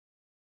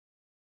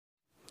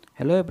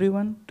Hello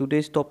everyone,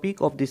 today's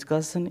topic of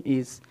discussion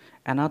is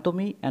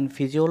anatomy and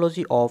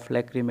physiology of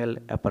lacrimal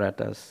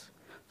apparatus.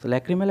 So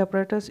lacrimal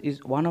apparatus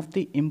is one of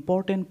the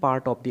important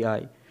part of the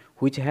eye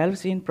which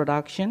helps in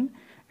production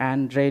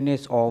and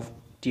drainage of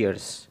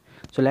tears.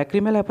 So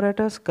lacrimal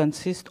apparatus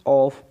consists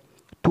of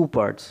two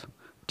parts,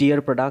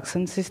 tear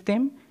production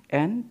system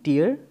and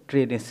tear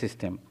drainage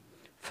system.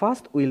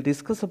 First we will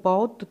discuss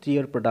about the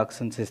tear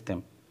production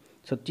system.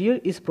 So tear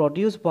is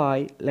produced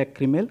by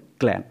lacrimal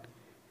gland.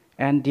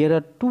 And there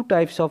are two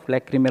types of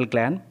lacrimal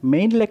gland,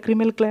 main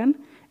lacrimal gland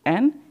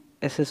and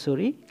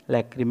accessory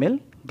lacrimal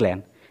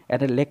gland.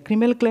 And the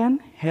lacrimal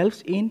gland helps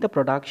in the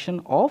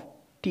production of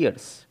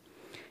tears.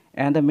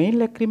 And the main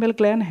lacrimal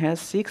gland has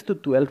 6 to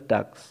 12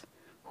 ducts,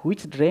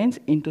 which drains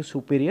into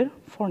superior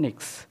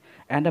fornix.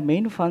 And the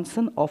main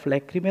function of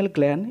lacrimal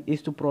gland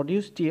is to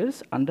produce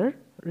tears under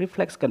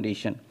reflex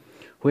condition.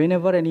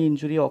 Whenever any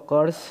injury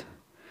occurs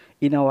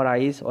in our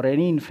eyes or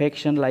any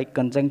infection like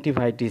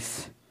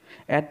conjunctivitis,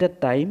 at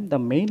that time, the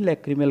main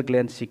lacrimal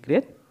gland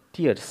secrete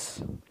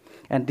tears.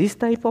 And this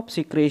type of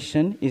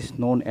secretion is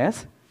known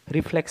as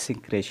reflex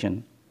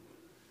secretion.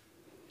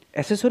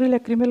 Accessory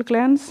lacrimal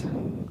glands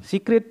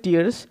secrete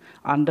tears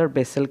under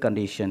basal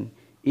condition.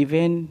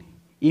 Even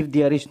if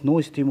there is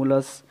no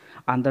stimulus,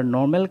 under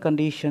normal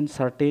conditions,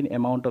 certain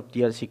amount of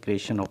tear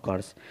secretion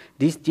occurs.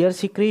 These tear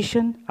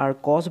secretion are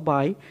caused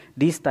by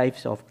these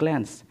types of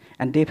glands.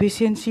 And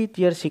deficiency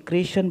tear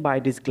secretion by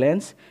these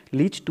glands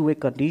leads to a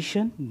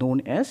condition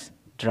known as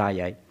dry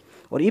eye.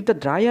 Or if the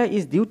dry eye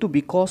is due to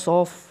because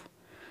of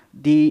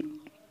the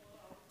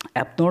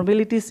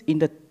abnormalities in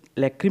the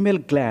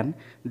lacrimal gland,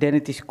 then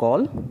it is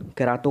called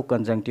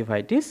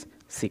keratoconjunctivitis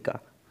sicca.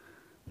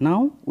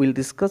 Now we'll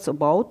discuss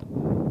about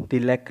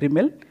the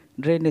lacrimal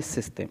drainage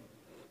system.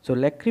 So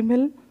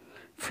lacrimal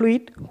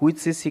fluid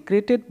which is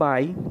secreted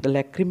by the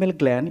lacrimal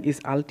gland is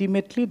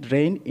ultimately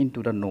drained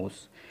into the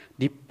nose.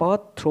 The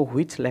path through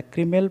which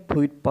lacrimal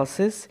fluid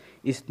passes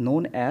is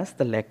known as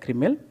the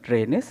lacrimal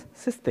drainage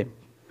system.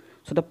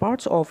 So the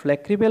parts of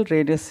lacrimal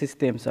drainage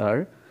systems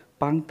are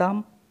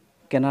punctum,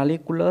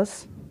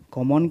 canaliculus,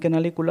 common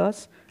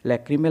canaliculus,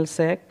 lacrimal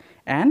sac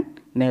and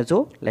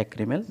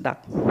nasolacrimal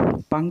duct.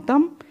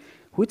 Punctum,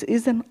 which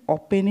is an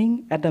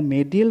opening at the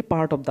medial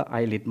part of the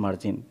eyelid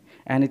margin,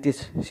 and it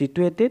is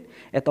situated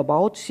at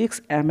about 6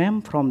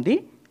 mm from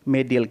the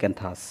medial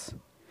canthus.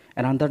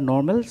 And under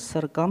normal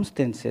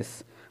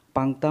circumstances,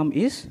 punctum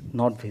is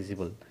not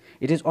visible.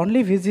 It is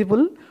only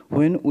visible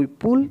when we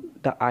pull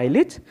the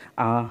eyelids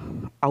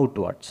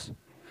outwards.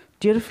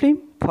 Tear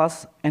film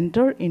first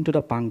enter into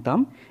the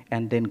punctum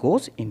and then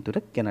goes into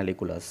the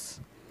canaliculus.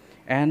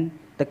 And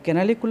the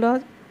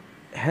canaliculus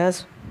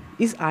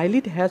each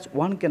eyelid has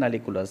one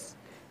canaliculus,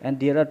 and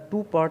there are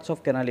two parts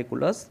of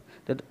canaliculus.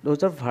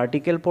 Those are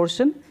vertical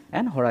portion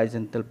and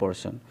horizontal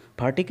portion.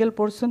 Vertical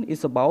portion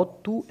is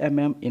about 2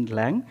 mm in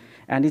length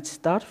and it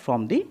starts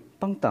from the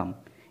punctum.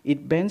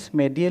 It bends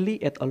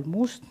medially at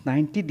almost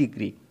 90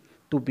 degrees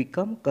to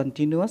become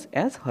continuous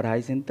as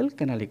horizontal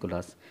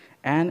canaliculus.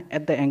 And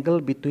at the angle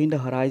between the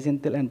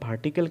horizontal and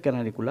vertical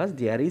canaliculus,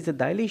 there is a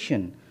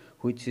dilation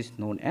which is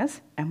known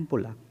as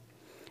ampulla.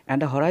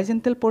 And the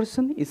horizontal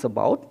portion is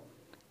about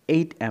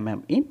 8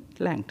 mm in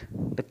length.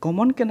 The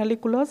common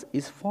canaliculus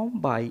is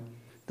formed by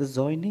the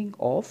joining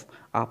of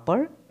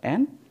upper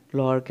and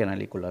lower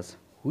canaliculus,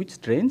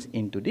 which drains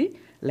into the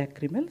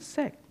lacrimal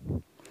sac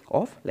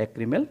of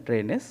lacrimal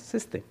drainage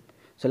system.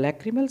 So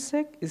lacrimal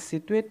sac is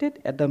situated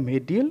at the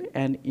medial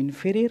and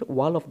inferior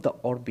wall of the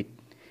orbit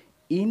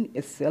in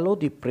a shallow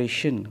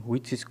depression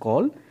which is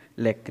called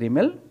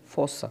lacrimal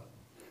fossa.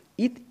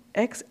 It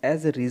acts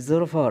as a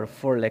reservoir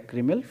for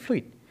lacrimal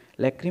fluid.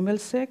 Lacrimal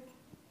sac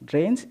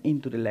drains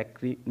into the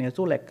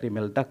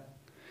nasolacrimal duct.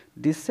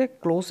 This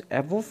sac closed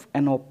above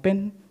and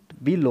open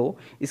below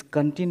is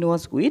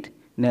continuous with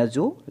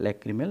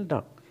nasolacrimal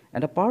duct.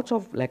 And the parts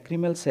of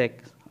lacrimal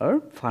sac are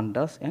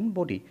fundus and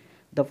body.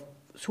 The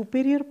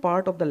superior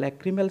part of the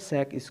lacrimal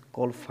sac is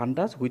called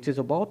fundus, which is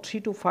about 3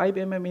 to 5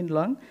 mm in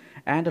length,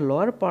 and the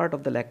lower part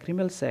of the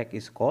lacrimal sac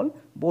is called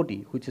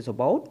body, which is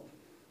about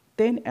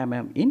 10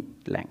 mm in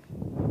length.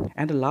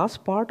 And the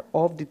last part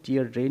of the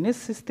tear drainage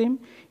system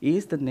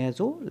is the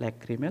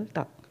nasolacrimal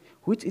duct,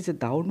 which is a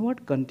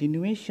downward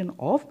continuation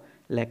of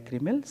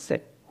lacrimal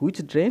sac,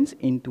 which drains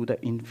into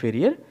the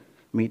inferior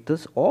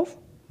meatus of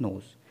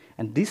nose.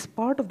 And this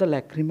part of the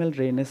lacrimal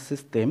drainage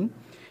system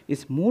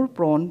is more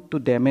prone to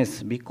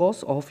damage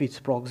because of its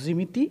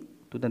proximity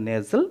to the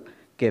nasal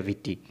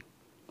cavity.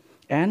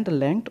 And the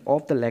length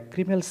of the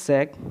lacrimal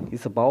sac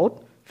is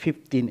about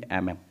 15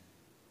 mm.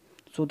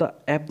 So the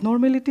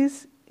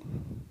abnormalities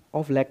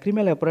of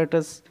lacrimal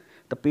apparatus,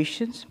 the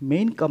patient's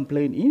main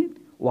complaint is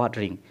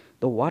watering.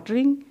 The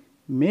watering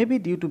may be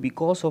due to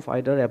because of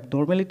either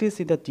abnormalities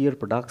in the tear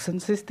production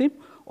system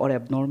or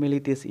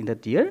abnormalities in the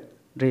tear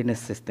drainage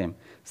system.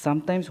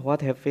 Sometimes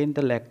what happens,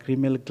 the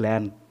lacrimal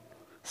gland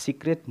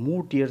secrete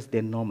more tears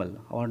than normal.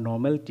 Our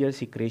normal tear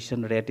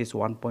secretion rate is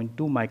 1.2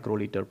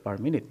 microliter per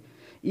minute.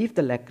 If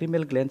the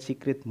lacrimal gland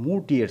secrete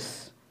more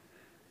tears,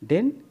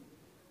 then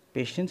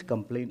patients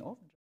complain of.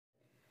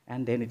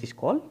 and then it is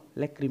called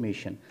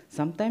lacrimation.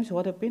 Sometimes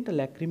what happens, the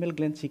lacrimal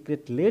gland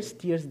secrete less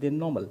tears than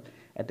normal.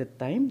 At the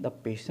time, the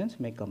patients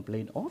may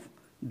complain of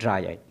dry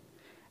eye.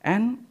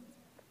 And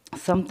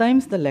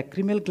sometimes the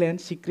lacrimal gland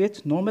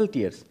secretes normal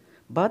tears,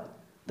 but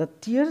the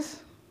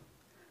tears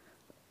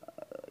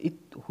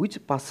which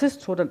passes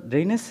through the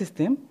drainage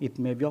system, it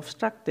may be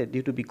obstructed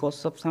due to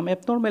because of some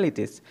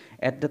abnormalities.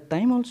 At the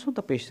time also,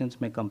 the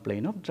patients may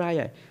complain of dry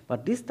eye.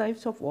 But these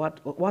types of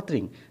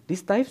watering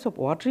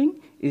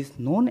is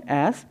known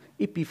as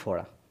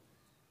epiphora.